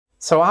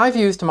So I've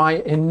used my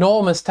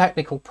enormous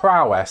technical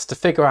prowess to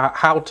figure out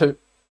how to...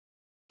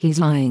 He's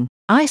lying.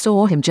 I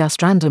saw him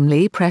just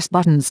randomly press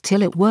buttons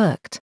till it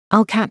worked.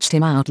 I'll catch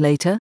him out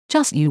later,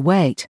 just you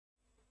wait.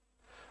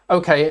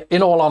 Okay,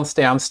 in all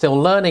honesty, I'm still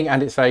learning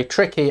and it's very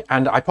tricky,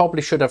 and I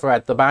probably should have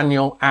read the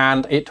manual,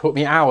 and it took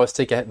me hours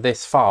to get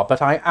this far,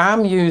 but I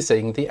am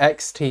using the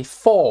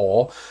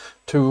XT4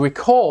 to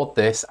record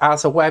this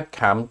as a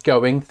webcam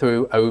going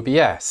through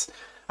OBS.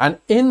 And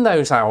in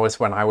those hours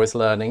when I was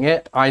learning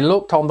it, I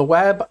looked on the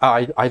web,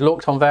 I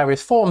looked on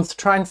various forums to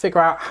try and figure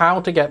out how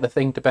to get the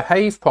thing to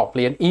behave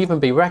properly and even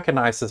be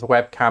recognized as a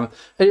webcam.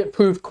 It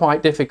proved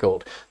quite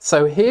difficult.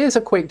 So here's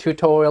a quick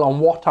tutorial on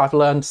what I've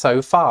learned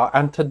so far,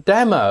 and to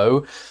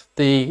demo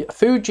the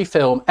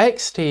Fujifilm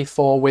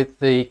XT4 with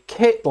the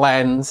kit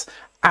lens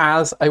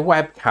as a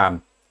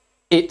webcam.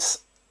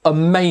 It's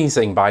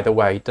amazing, by the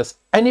way. Does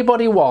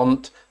anybody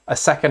want a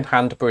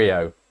second-hand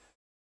Brio?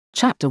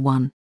 Chapter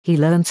 1. He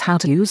learns how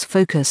to use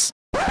focus.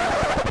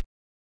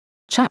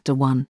 Chapter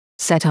 1.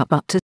 Setup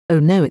up to... Oh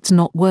no, it's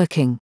not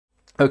working.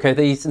 Okay,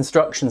 these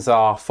instructions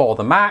are for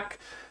the Mac.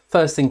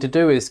 First thing to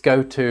do is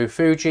go to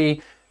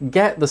Fuji,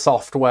 get the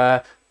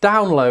software,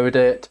 download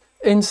it,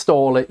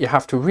 install it. You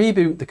have to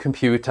reboot the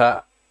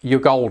computer. You're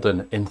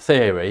golden, in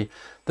theory.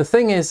 The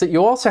thing is that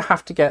you also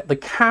have to get the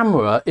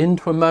camera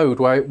into a mode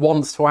where it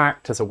wants to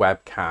act as a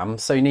webcam.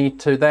 So you need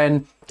to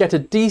then get a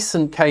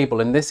decent cable.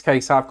 In this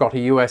case, I've got a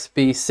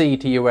USB-C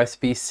to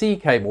USB-C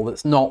cable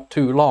that's not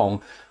too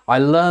long. I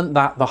learned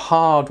that the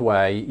hard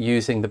way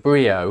using the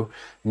Brio.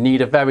 You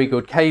need a very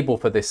good cable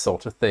for this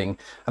sort of thing.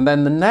 And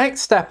then the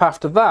next step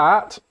after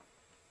that,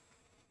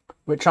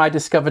 which I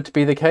discovered to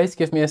be the case,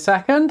 give me a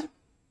second,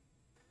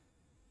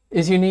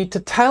 is you need to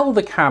tell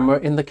the camera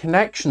in the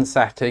connection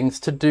settings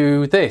to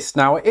do this.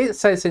 Now it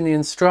says in the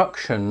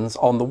instructions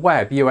on the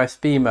web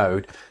USB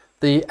mode.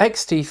 The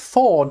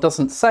XT4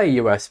 doesn't say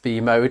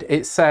USB mode,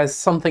 it says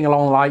something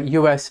along like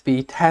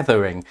USB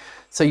tethering.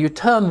 So you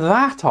turn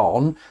that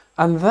on,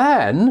 and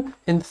then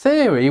in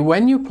theory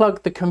when you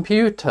plug the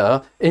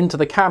computer into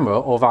the camera,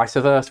 or vice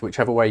versa,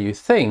 whichever way you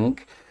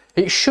think,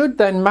 it should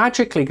then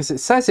magically, because it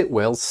says it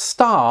will,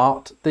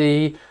 start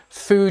the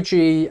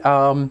Fuji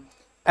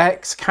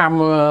X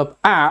camera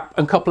app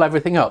and couple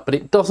everything up, but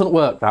it doesn't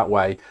work that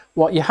way.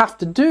 What you have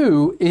to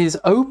do is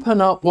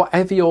open up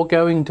whatever you're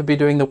going to be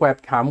doing the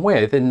webcam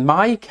with. In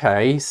my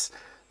case,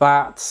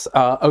 that's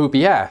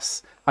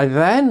OBS. I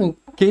then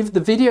give the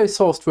video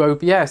source to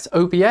OBS.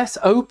 OBS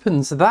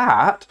opens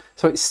that,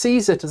 so it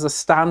sees it as a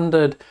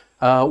standard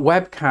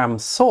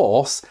webcam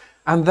source,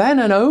 and then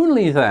and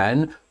only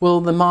then will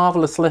the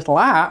marvelous little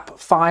app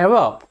fire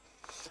up.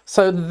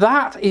 So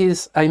that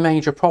is a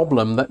major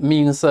problem that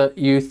means that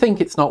you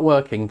think it's not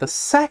working. The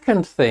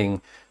second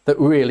thing that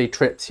really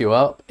trips you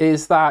up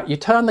is that you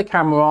turn the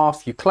camera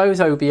off, you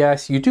close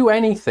OBS, you do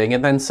anything,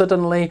 and then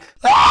suddenly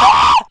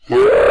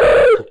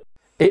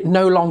it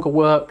no longer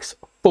works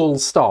full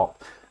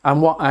stop.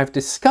 And what I've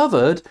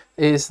discovered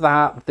is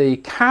that the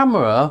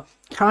camera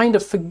kind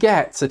of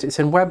forgets that it's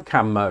in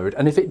webcam mode.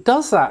 And if it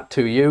does that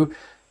to you,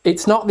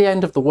 it's not the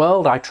end of the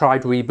world. I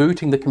tried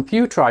rebooting the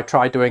computer, I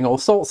tried doing all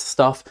sorts of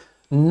stuff.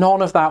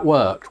 None of that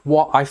worked.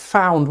 What I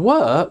found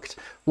worked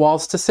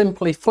was to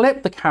simply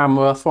flip the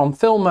camera from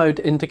film mode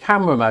into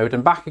camera mode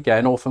and back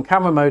again, or from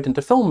camera mode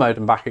into film mode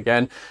and back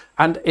again,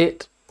 and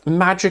it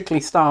magically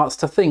starts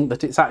to think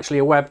that it's actually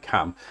a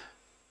webcam.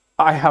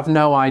 I have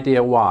no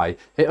idea why.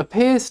 It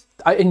appears,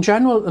 in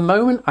general at the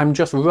moment, I'm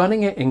just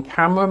running it in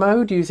camera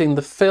mode using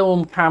the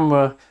film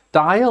camera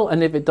dial,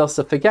 and if it does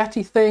the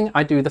forgetty thing,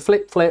 I do the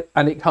flip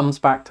and it comes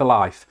back to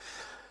life.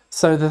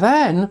 So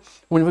then,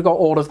 when we've got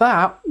all of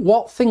that,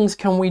 what things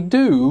can we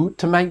do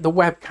to make the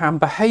webcam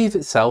behave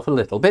itself a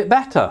little bit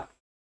better?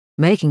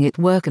 Making it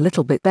work a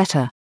little bit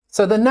better.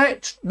 So the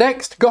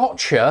next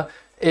gotcha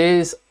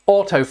is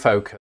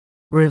autofocus.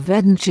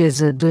 Revenge is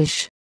a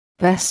dish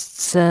best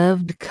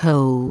served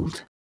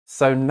cold.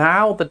 So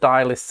now the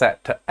dial is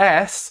set to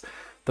S,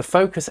 the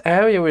focus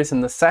area is in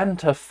the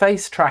center,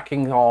 face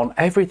tracking on,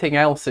 everything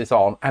else is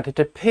on, and it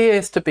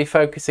appears to be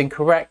focusing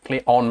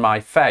correctly on my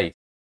face.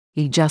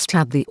 He just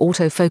had the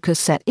autofocus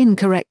set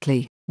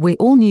incorrectly. We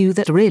all knew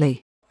that,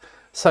 really.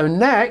 So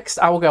next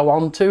I will go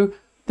on to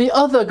the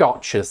other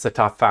gotchas that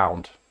I've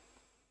found.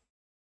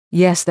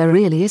 Yes, there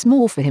really is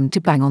more for him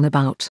to bang on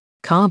about.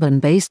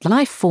 Carbon-based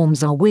life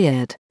forms are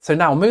weird. So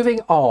now moving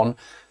on,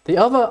 the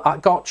other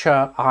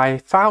gotcha I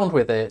found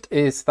with it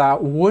is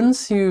that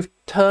once you've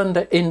turned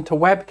it into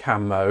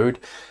webcam mode,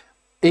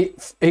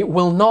 it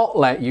will not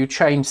let you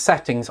change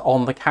settings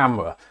on the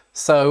camera.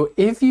 So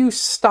if you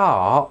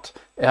start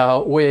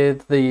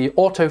with the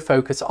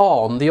autofocus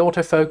on, the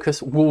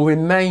autofocus will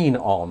remain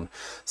on.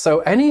 So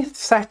any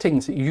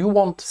settings that you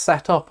want to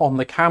set up on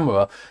the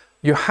camera,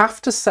 you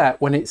have to set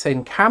when it's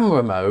in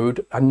camera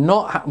mode and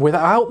not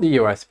without the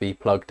USB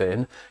plugged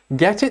in.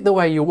 Get it the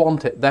way you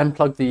want it, then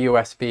plug the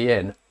USB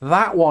in.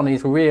 That one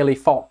is really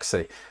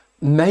foxy.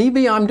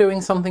 Maybe I'm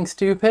doing something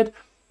stupid.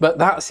 but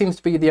that seems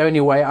to be the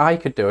only way I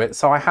could do it.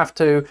 So I have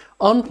to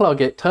unplug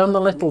it, turn the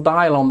little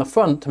dial on the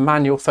front to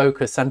manual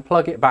focus and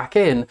plug it back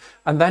in.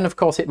 And then of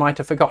course it might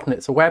have forgotten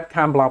it's a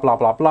webcam, blah, blah,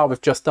 blah, blah.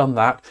 We've just done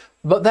that,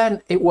 but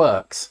then it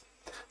works.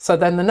 So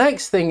then the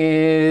next thing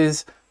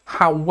is,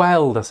 how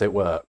well does it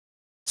work?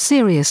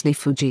 Seriously,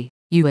 Fuji,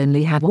 you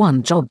only had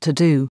one job to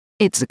do.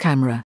 It's a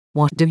camera.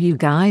 What do you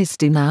guys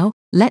do now?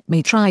 Let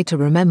me try to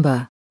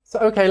remember. So,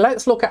 okay,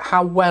 let's look at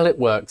how well it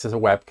works as a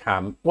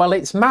webcam. Well,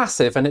 it's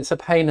massive and it's a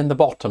pain in the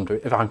bottom,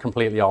 if I'm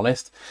completely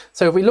honest.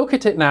 So if we look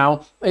at it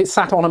now, it's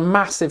sat on a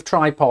massive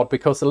tripod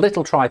because the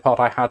little tripod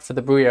I had for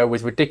the Brio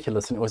was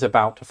ridiculous and it was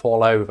about to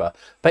fall over.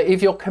 But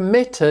if you're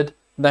committed,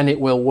 then it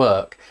will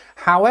work.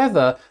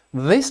 However,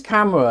 this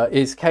camera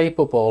is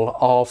capable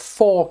of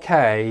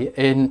 4K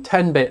in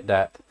 10-bit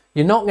depth.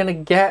 You're not going to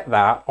get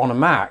that on a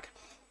Mac.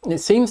 It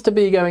seems to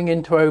be going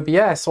into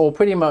OBS or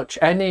pretty much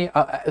any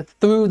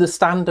through the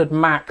standard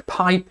Mac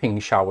piping,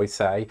 shall we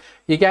say.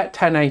 You get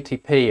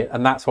 1080p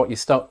and that's what you're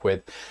stuck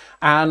with.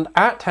 And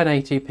at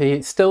 1080p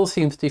it still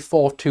seems to be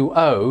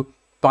 420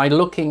 by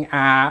looking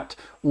at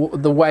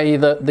the way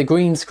that the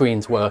green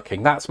screen's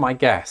working. That's my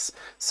guess.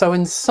 So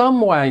in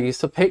some ways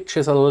the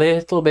picture's a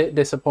little bit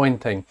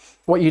disappointing.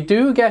 What you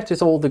do get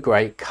is all the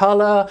great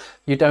colour.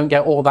 You don't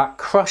get all that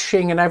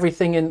crushing and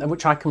everything in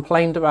which I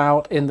complained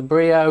about in the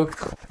Brio.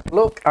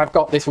 Look, I've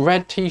got this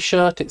red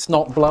t-shirt, it's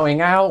not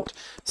blowing out.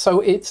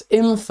 So it's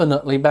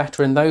infinitely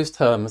better in those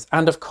terms.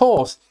 And of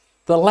course,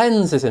 the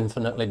lens is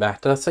infinitely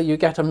better, so you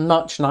get a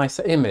much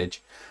nicer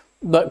image.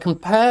 But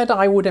compared,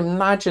 I would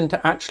imagine,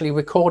 to actually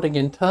recording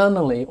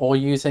internally or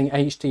using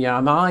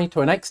HDMI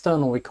to an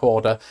external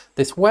recorder,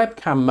 this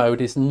webcam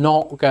mode is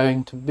not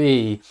going to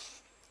be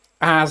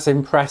as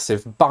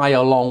impressive by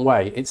a long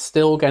way. It's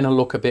still going to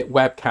look a bit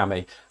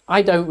webcammy.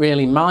 I don't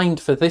really mind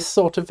for this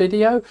sort of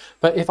video,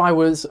 but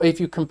if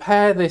you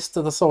compare this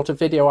to the sort of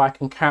video I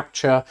can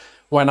capture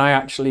when I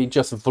actually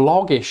just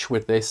vlogish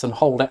with this and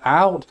hold it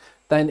out,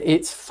 then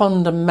it's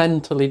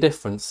fundamentally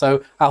different.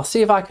 So I'll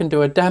see if I can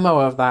do a demo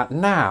of that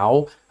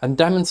now and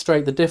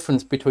demonstrate the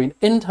difference between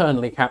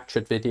internally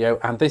captured video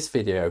and this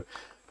video.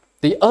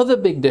 The other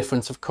big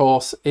difference, of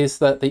course, is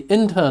that the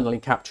internally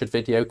captured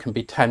video can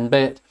be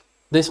 10-bit.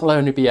 This will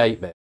only be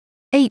 8-bit.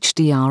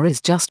 HDR is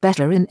just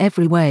better in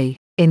every way,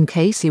 in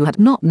case you had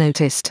not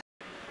noticed.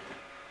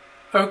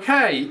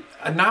 Okay,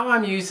 and now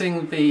I'm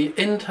using the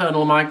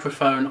internal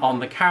microphone on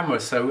the camera,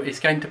 so it's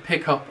going to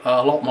pick up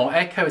a lot more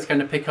echo. It's going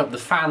to pick up the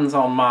fans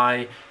on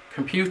my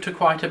computer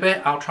quite a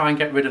bit. I'll try and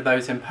get rid of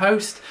those in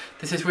post.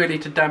 This is really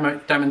to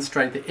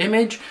demonstrate the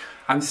image.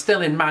 I'm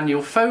still in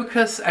manual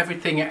focus.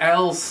 Everything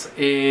else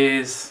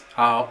is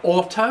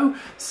auto,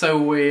 so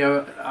we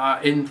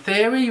are, in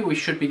theory, we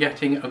should be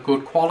getting a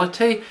good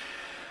quality.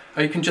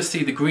 You can just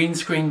see the green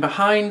screen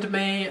behind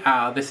me.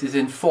 This is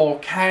in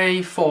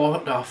 4K,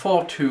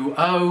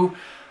 420.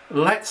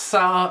 Let's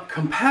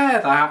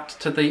compare that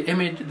to the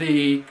image,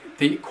 the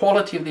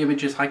quality of the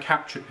images I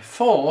captured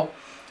before.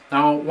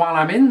 Now, while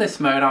I'm in this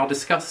mode, I'll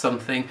discuss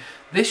something.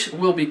 This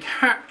will be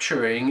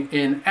capturing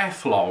in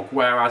F-Log,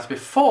 whereas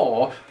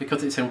before,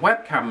 because it's in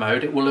webcam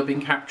mode, it will have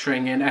been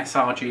capturing in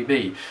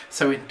sRGB.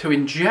 So to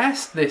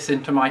ingest this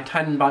into my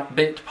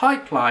 10-bit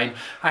pipeline,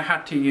 I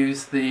had to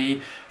use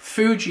the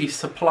Fuji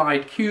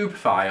supplied cube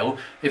file.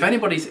 If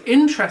anybody's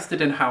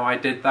interested in how I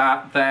did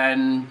that,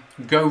 then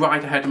go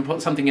right ahead and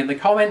put something in the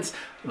comments.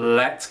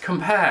 Let's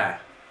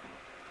compare.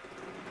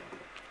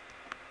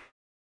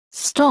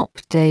 Stop,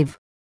 Dave.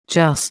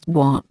 Just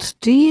what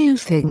do you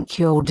think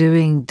you're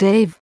doing,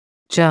 Dave?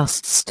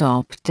 Just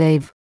stop,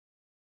 Dave.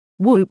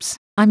 Whoops,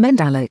 I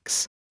meant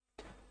Alex.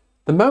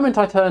 The moment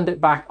I turned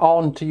it back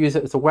on to use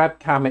it as a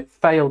webcam, it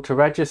failed to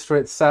register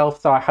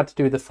itself, so I had to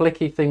do the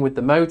flicky thing with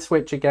the mode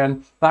switch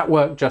again. That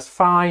worked just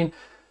fine.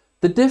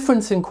 The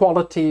difference in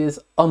quality is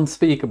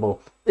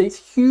unspeakable.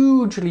 It's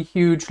hugely,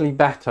 hugely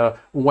better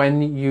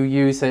when you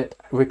use it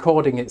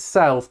recording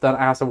itself than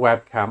as a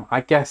webcam.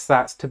 I guess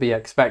that's to be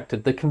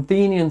expected. The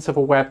convenience of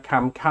a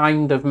webcam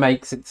kind of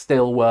makes it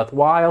still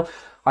worthwhile.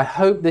 I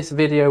hope this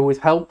video was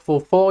helpful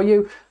for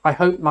you. I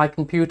hope my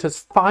computer's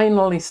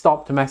finally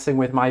stopped messing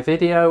with my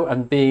video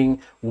and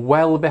being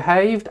well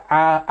behaved,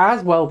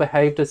 as well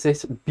behaved as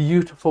this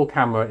beautiful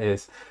camera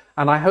is.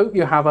 And I hope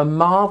you have a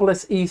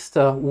marvellous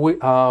Easter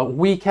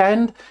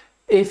weekend.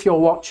 If you're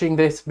watching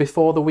this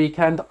before the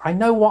weekend, I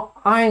know what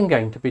I'm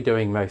going to be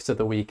doing most of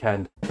the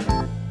weekend.